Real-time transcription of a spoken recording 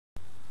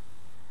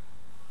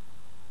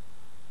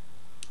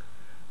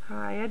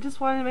Hi, I just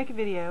wanted to make a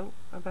video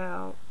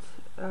about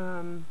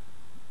the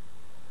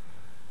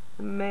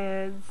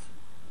meds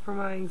for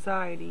my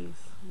anxieties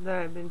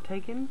that I've been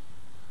taking.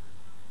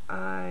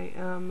 I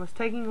was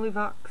taking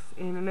Luvox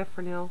and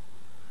Anifranil,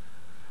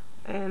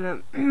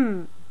 and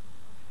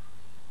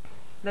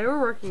they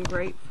were working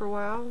great for a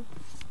while,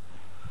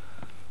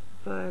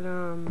 but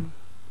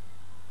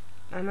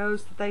I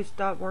noticed that they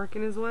stopped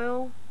working as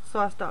well,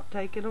 so I stopped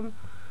taking them.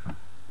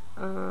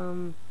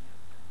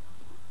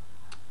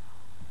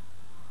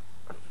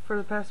 For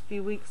the past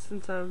few weeks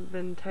since I've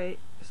been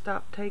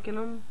stopped taking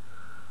them,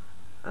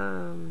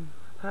 I've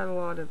had a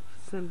lot of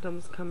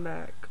symptoms come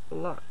back, a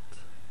lot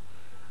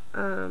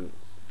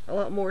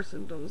more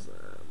symptoms.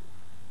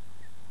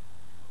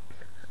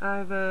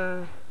 I've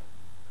had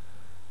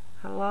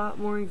a lot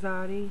more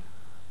anxiety.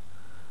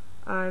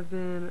 I've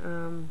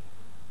been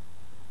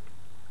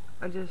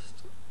I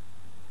just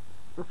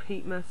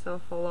repeat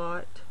myself a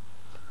lot,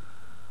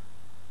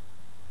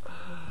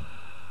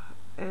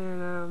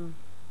 and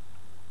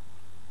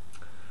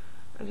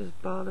I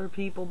just bother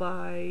people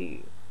by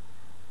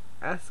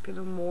asking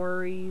them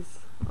worries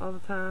all the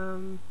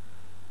time.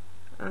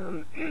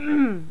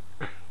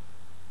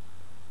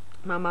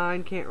 My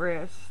mind can't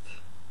rest.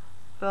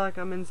 I feel like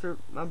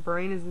my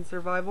brain is in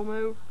survival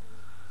mode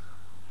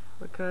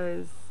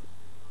because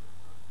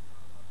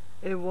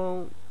it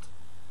won't.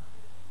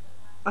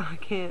 I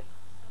can't.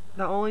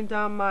 The only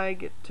time I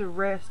get to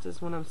rest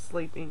is when I'm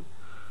sleeping.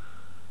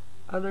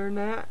 Other than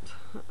that,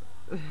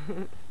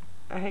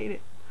 I hate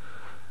it.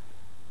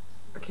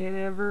 I can't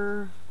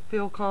ever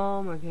feel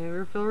calm. I can't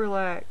ever feel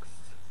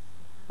relaxed.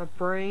 My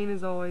brain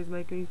is always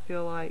making me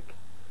feel like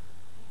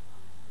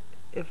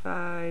if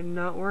I'm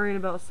not worrying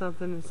about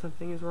something, then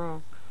something is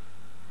wrong.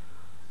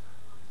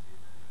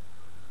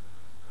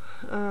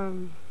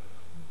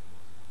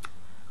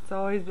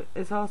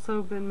 It's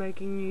also been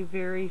making me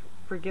very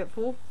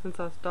forgetful since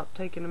I stopped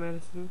taking the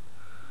medicine.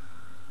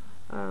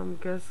 I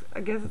guess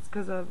it's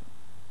because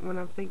when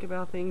I think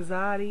about the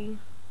anxiety,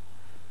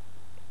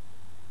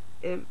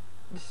 it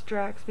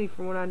distracts me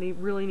from what I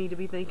really need to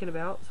be thinking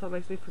about, so it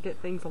makes me forget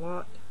things a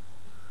lot.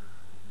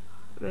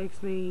 It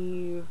makes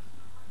me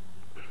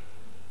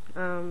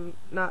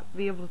not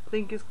be able to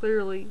think as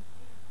clearly.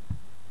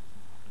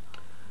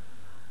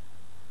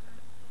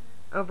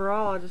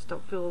 Overall, I just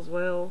don't feel as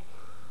well.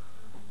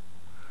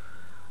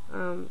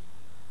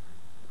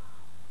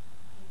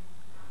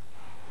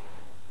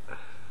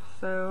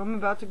 So I'm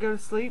about to go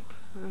to sleep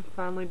and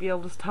finally be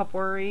able to stop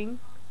worrying.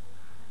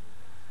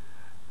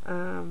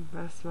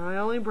 That's my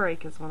only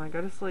break, is when I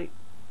go to sleep.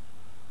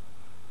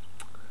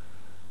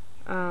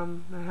 I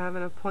have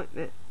an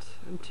appointment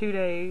in 2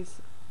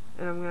 days,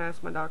 and I'm going to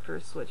ask my doctor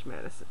to switch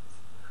medicines.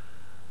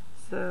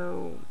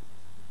 So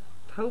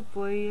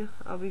hopefully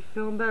I'll be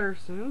feeling better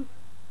soon.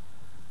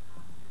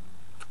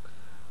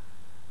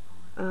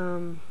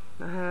 I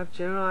have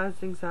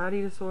generalized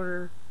anxiety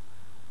disorder,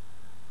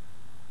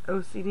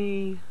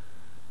 OCD,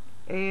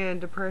 and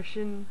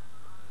depression.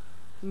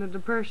 And the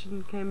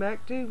depression came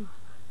back too.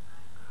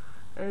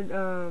 And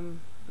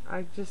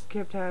I just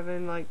kept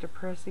having like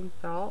depressing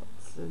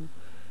thoughts, and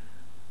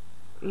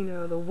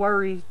the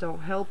worries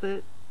don't help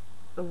it.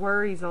 The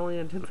worries only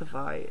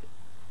intensify it.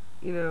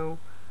 The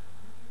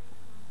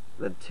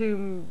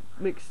two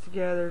mixed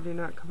together do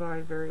not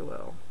combine very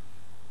well.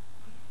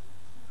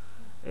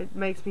 It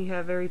makes me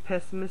have very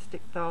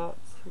pessimistic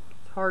thoughts.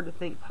 It's hard to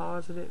think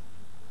positive.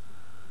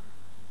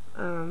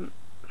 And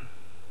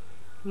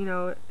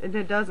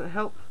it doesn't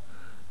help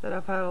that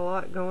I've had a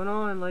lot going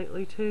on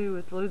lately too,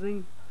 with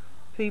losing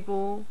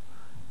people,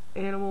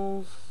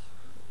 animals,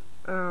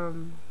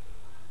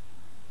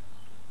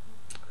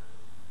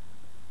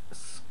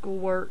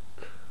 schoolwork,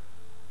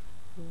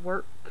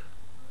 work.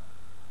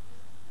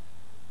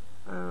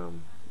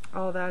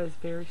 All that is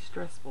very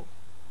stressful.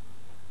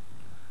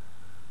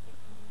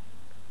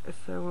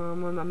 So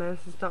when my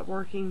medicine stopped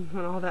working,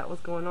 when all that was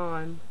going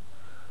on,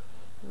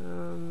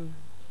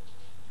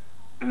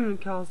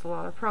 it caused a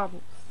lot of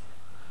problems.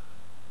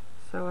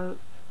 So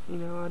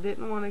I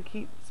didn't want to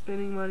keep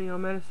spending money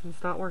on medicine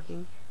that's not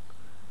working,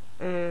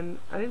 and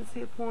I didn't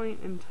see a point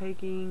in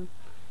taking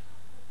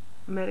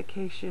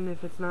medication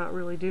if it's not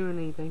really doing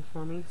anything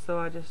for me, so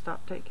I just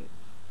stopped taking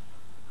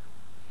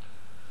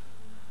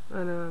it.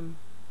 And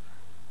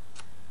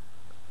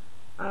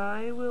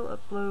I will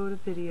upload a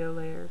video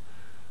later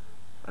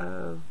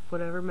of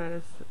whatever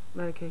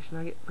medication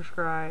I get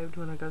prescribed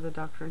when I go to the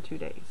doctor in 2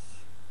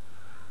 days,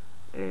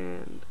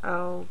 and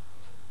I'll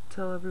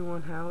tell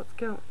everyone how it's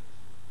going.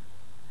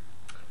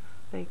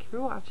 Thank you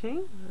for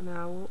watching, and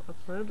I will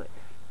upload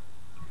later.